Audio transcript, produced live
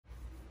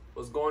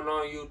What's going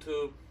on,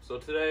 YouTube? So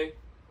today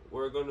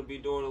we're going to be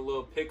doing a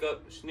little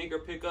sneaker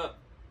pickup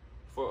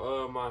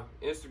for my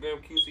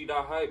Instagram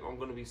QC.hype. I'm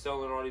going to be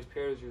selling all these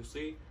pairs you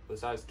see,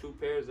 besides 2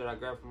 pairs that I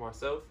grabbed for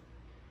myself.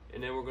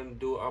 And then we're going to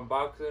do an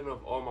unboxing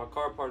of all my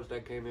car parts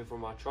that came in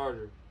from my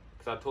charger,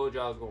 because I told you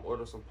I was going to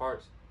order some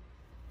parts.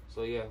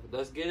 So yeah,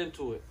 let's get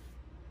into it.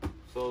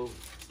 So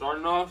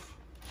starting off,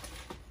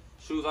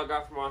 shoes I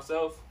got for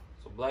myself.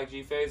 So Black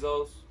G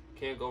Fazos,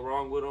 can't go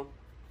wrong with them.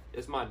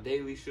 It's my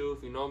daily shoe.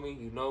 If you know me,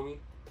 you know me.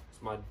 It's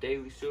my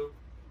daily shoe.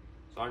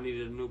 So I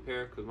needed a new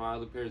pair because my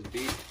other pair is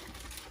beat.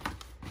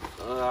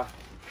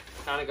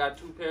 Kind of got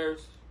 2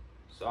 pairs,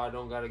 so I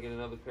don't got to get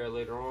another pair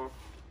later on.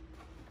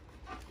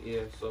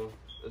 Yeah, so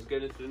let's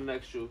get into the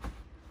next shoe.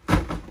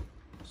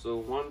 So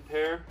one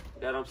pair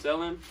that I'm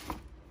selling,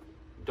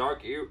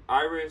 Dark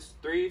Iris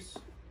 3s,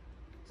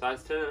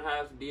 size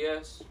 10.5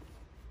 DS.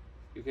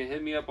 You can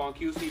hit me up on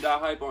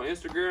QC.hype on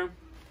Instagram.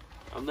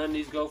 I'm letting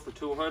these go for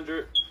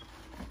 $200.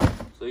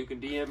 So you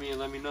can DM me and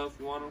let me know if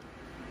you want them.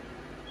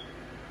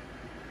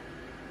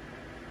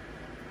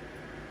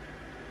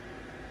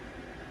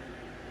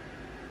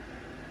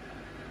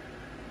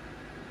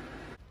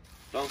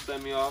 Don't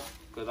send me off,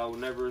 because I will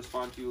never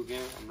respond to you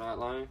again. I'm not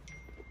lying.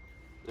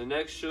 The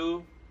next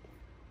shoe,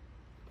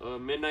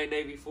 Midnight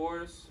Navy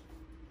 4s.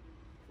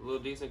 A little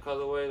decent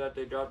colorway that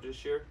they dropped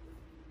this year.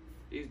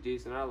 These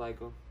decent, I like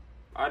them.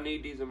 I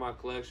need these in my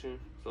collection.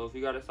 So if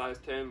you got a size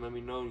 10, let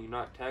me know. You're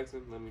not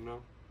taxing, let me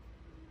know.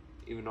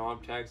 Even though I'm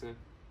taxing.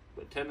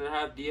 But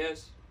 10.5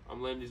 DS,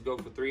 I'm letting these go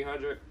for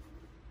 $300.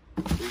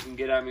 So you can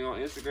get at me on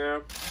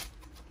Instagram.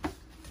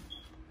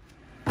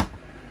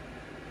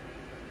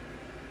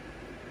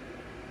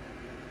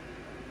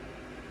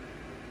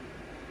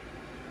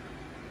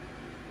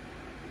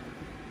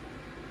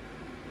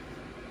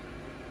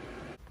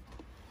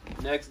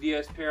 Next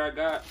DS pair I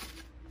got,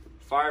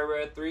 Fire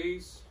Red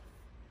 3s,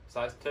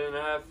 size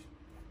 10.5.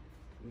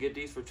 Get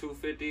these for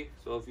 $250.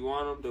 So if you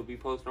want them, they'll be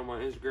posted on my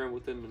Instagram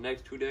within the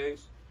next 2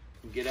 days.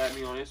 Get at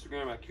me on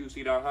Instagram at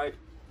QC.hype.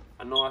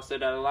 I know I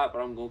said that a lot,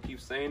 but I'm going to keep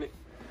saying it.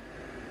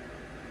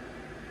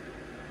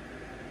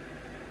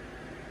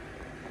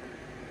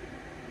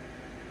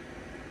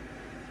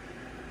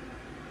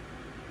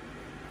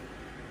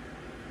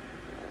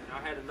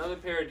 I had another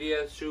pair of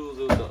DS shoes.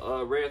 It was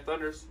the Red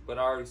Thunders, but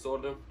I already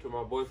sold them to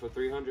my boy for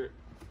 $300.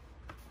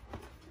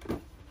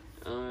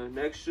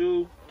 Next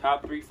shoe,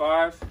 Top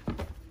 3.5,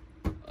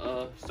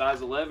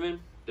 size 11.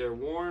 They're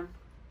worn.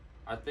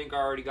 I think I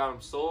already got them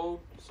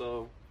sold,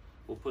 so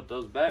we'll put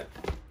those back.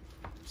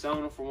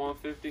 Selling them for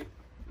 $150.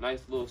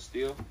 Nice little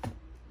steal.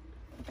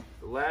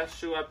 The last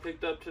shoe I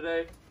picked up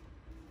today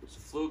was the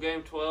Flu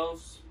Game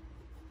 12s,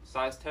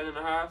 size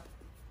 10.5.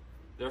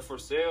 They're for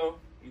sale.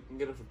 You can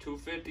get them for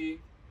 $250,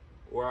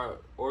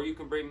 or you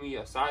can bring me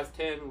a size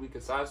 10. We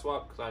can size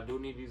swap, because I do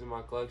need these in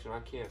my collection.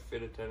 I can't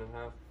fit a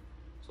 10.5.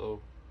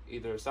 So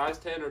either a size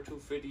 10 or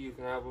 $250, you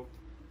can have them.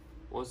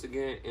 Once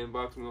again,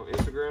 inbox me on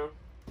Instagram.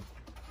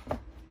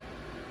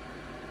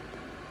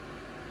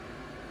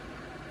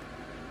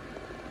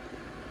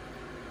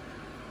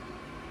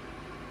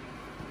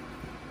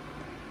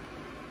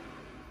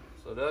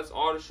 So that's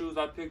all the shoes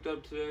I picked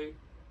up today.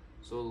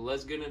 So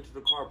let's get into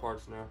the car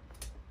parts now.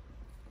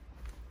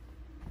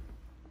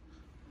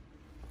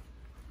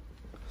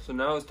 So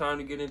now it's time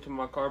to get into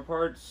my car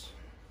parts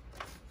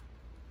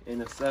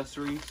and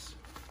accessories.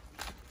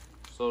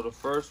 So the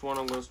first one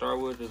I'm going to start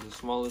with is the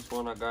smallest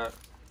one. I got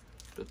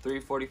the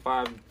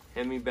 345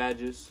 Hemi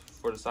badges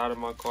for the side of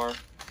my car.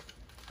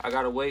 I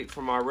got to wait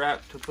for my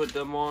wrap to put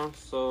them on,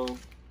 so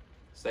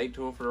stay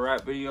tuned for the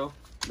wrap video.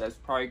 That's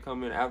probably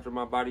coming after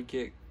my body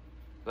kit.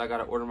 I got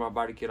to order my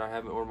body kit. I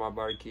haven't ordered my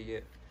body kit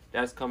yet.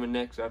 That's coming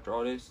next after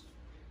all this.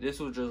 This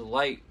was just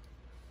light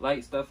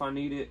stuff I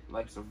needed,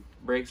 like some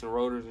brakes and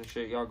rotors and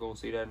shit. Y'all gonna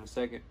see that in a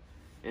second.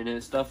 And then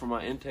stuff for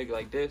my intake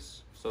like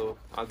this. So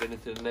I'll get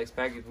into the next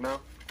package now.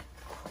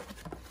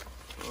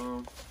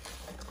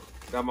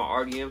 Got my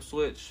RDM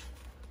switch.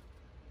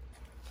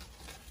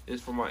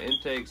 It's for my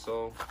intake,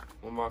 so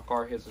when my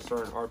car hits a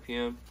certain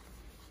RPM,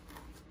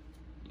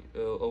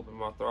 it'll open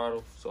my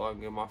throttle so I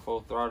can get my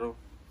full throttle.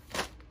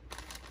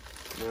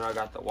 Then I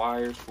got the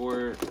wires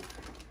for it.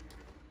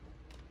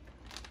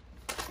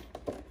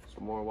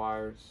 Some more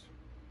wires.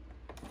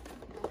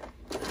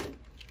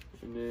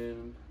 And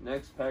then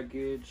next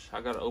package, I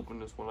gotta open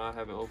this one. I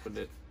haven't opened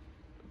it,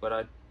 but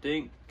I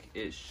think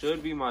it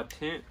should be my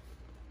tent.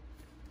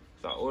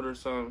 So I ordered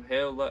some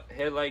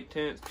headlight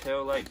tents,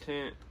 tail light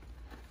tent,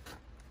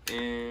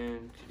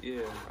 and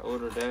yeah, I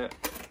ordered that.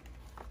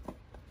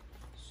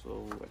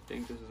 So I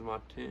think this is my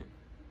tent.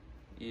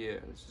 Yeah,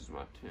 this is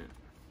my tent.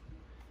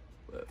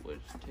 But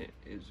which tent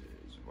is it?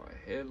 Is it my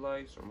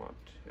headlights or my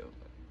tail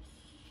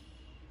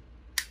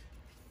lights?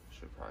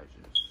 Should probably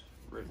just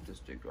rip the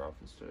sticker off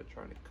instead of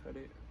trying to cut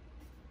it.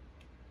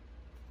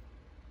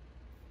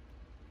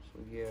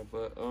 So yeah,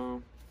 but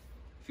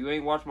if you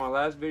ain't watched my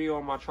last video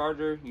on my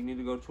charger, you need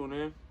to go tune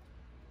in,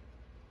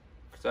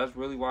 because that's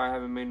really why I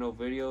haven't made no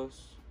videos.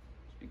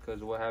 It's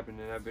because of what happened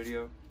in that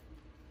video.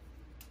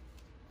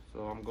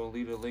 So I'm gonna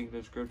leave the link in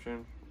the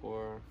description,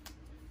 or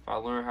if I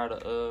learn how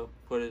to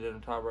put it in the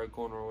top right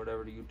corner or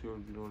whatever the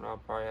YouTubers be doing, I'll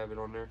probably have it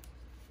on there.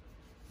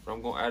 But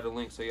I'm gonna add a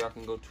link so y'all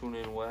can go tune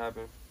in what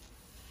happened.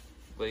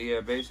 But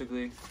yeah,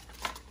 basically,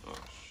 oh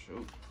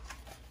shoot.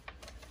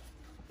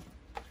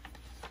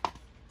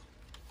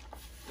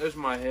 There's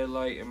my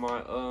headlight and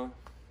my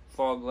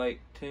fog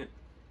light tint.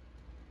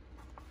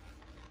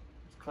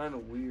 It's kind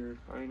of weird.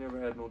 I ain't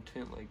never had no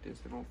tint like this.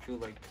 It don't feel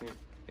like tint.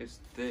 It's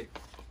thick.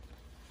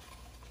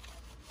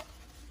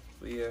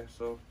 But yeah,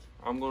 so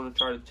I'm gonna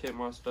try to tint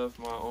my stuff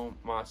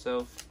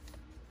myself.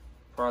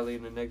 Probably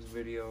in the next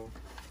video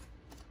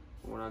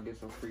when I get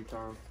some free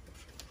time.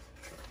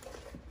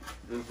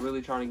 Just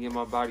really trying to get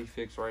my body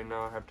fixed right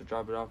now. I have to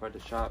drop it off at the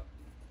shop.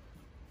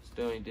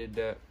 Still ain't did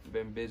that.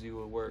 Been busy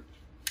with work.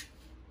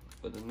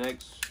 But the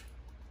next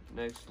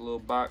little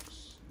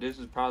box, this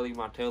is probably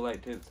my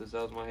taillight tint since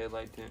that was my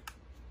headlight tint.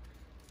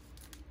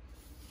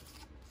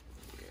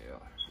 Yeah,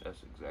 that's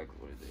exactly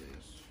what it is.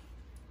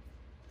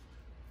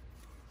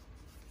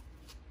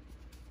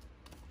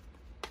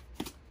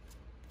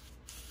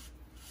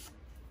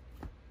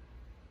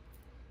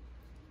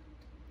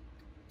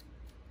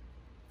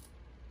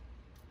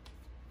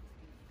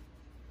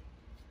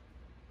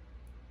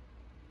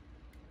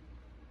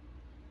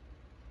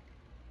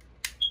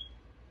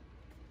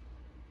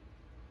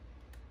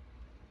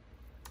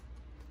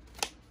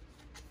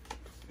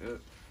 Yep.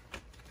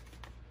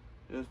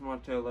 This is my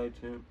taillight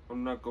tint.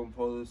 I'm not gonna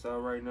pull this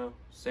out right now.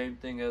 Same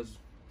thing as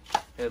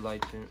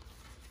headlight tint.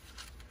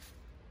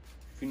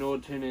 If you know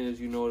what tint is,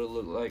 you know what it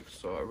look like,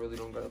 so I really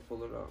don't gotta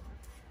pull it out.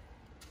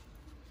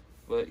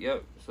 But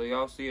yep, so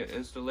y'all see an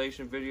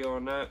installation video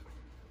on that.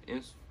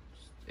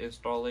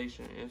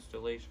 Installation,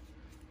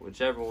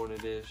 whichever one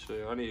it is.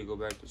 So I need to go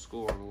back to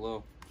school on the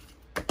low.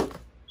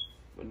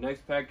 But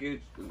next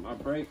package is my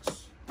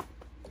brakes.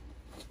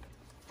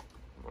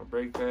 My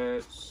brake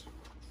pads.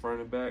 Front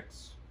and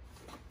backs.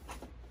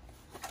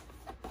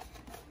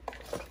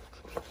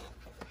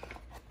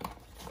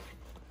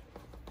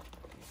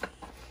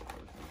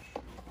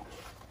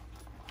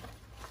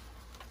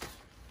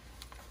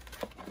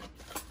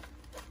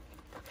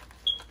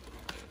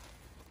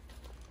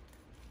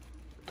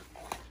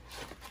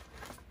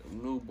 The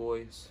new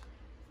boys.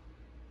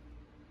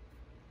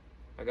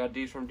 I got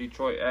these from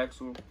Detroit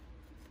Axle.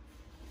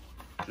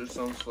 Just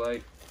some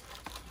slight.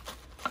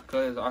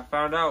 Because I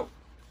found out,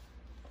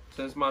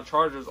 since my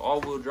Charger's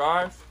all-wheel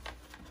drive,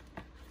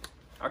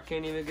 I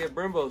can't even get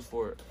Brembos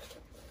for it.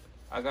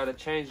 I gotta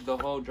change the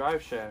whole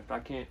drive shaft.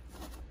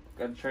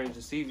 Gotta change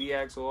the CV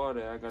axle, all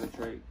that. I gotta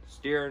change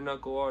steering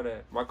knuckle, all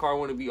that. My car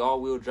wouldn't be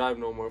all-wheel drive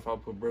no more if I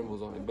put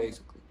Brembos on it,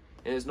 basically.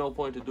 And there's no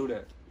point to do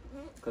that,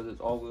 because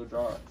it's all-wheel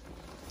drive.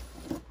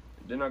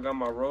 Then I got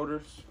my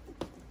rotors.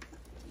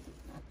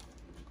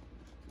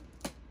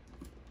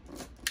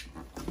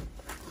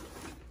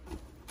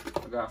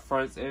 I got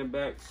fronts and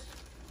backs.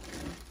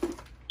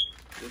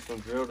 Just some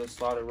drilled and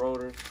slotted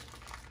rotors.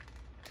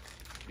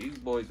 These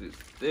boys is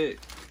thick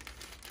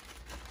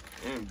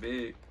and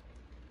big.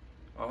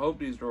 I hope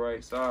these the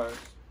right size.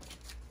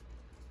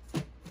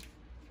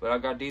 But I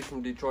got these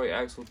from Detroit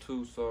Axle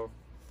too, so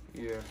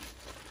yeah.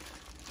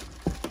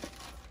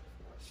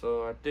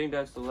 So I think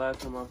that's the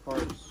last of my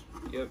parts.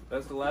 Yep,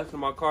 that's the last of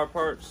my car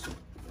parts.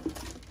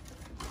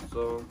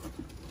 So,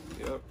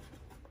 yep.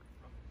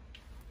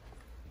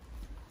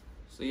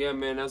 So yeah,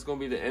 man, that's gonna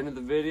be the end of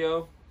the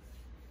video.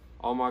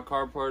 All my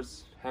car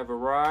parts have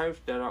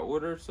arrived that I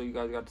ordered, so you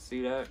guys got to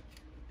see that.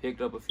 Picked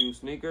up a few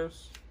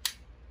sneakers.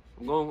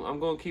 I'm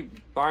gonna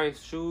keep buying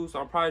shoes.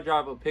 I'll probably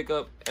drop a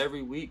pickup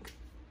every week.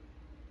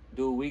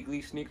 Do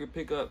weekly sneaker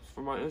pickups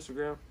for my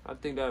Instagram. I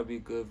think that would be a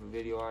good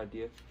video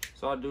idea.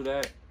 So I'll do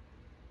that.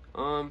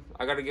 I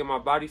gotta get my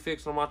body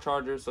fixed on my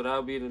Charger, so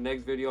that'll be the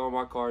next video on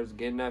my car, is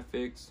getting that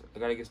fixed. I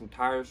gotta get some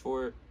tires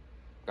for it.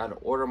 Gotta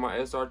order my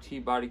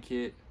SRT body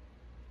kit,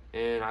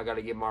 and I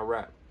gotta get my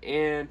wrap.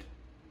 And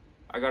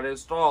I gotta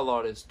install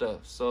all this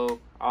stuff. So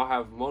I'll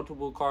have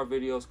multiple car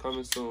videos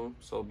coming soon.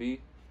 So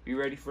be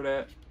ready for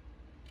that.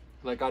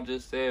 Like I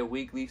just said,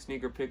 weekly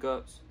sneaker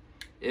pickups.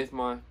 If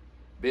my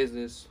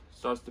business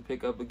starts to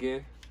pick up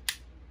again.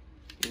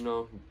 You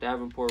know,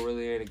 Davenport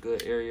really ain't a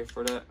good area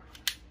for that.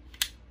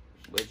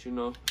 But you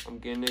know, I'm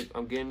getting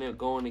it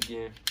going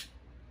again.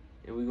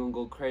 And we're gonna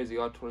go crazy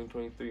all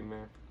 2023,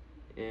 man.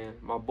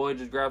 And my boy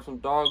just grabbed some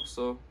dogs,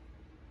 so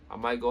I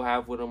might go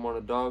have with him on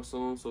a dog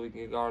soon, so we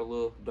can get our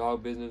little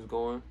dog business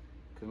going.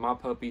 Cause my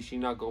puppy, she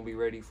not gonna be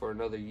ready for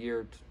another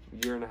year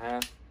and a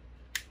half.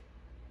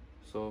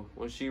 So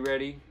when she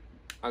ready,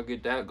 I'll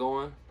get that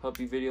going.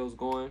 Puppy videos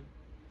going.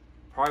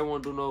 Probably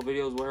won't do no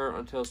videos with her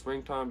until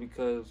springtime,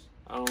 because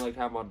I don't like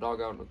to have my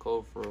dog out in the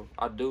cold for real.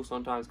 I do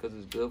sometimes because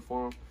it's good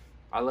for him.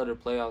 I let her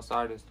play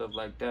outside and stuff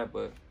like that,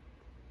 but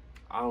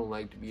I don't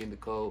like to be in the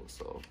cold,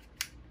 so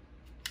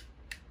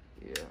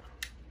yeah.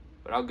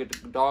 But I'll get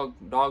the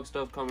dog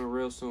stuff coming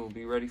real soon.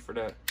 Be ready for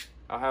that.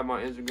 I'll have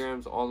my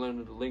Instagrams all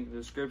in the link in the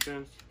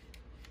descriptions.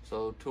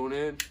 So tune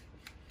in,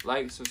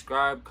 like,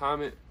 subscribe,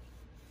 comment,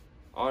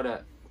 all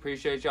that.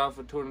 Appreciate y'all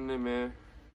for tuning in, man.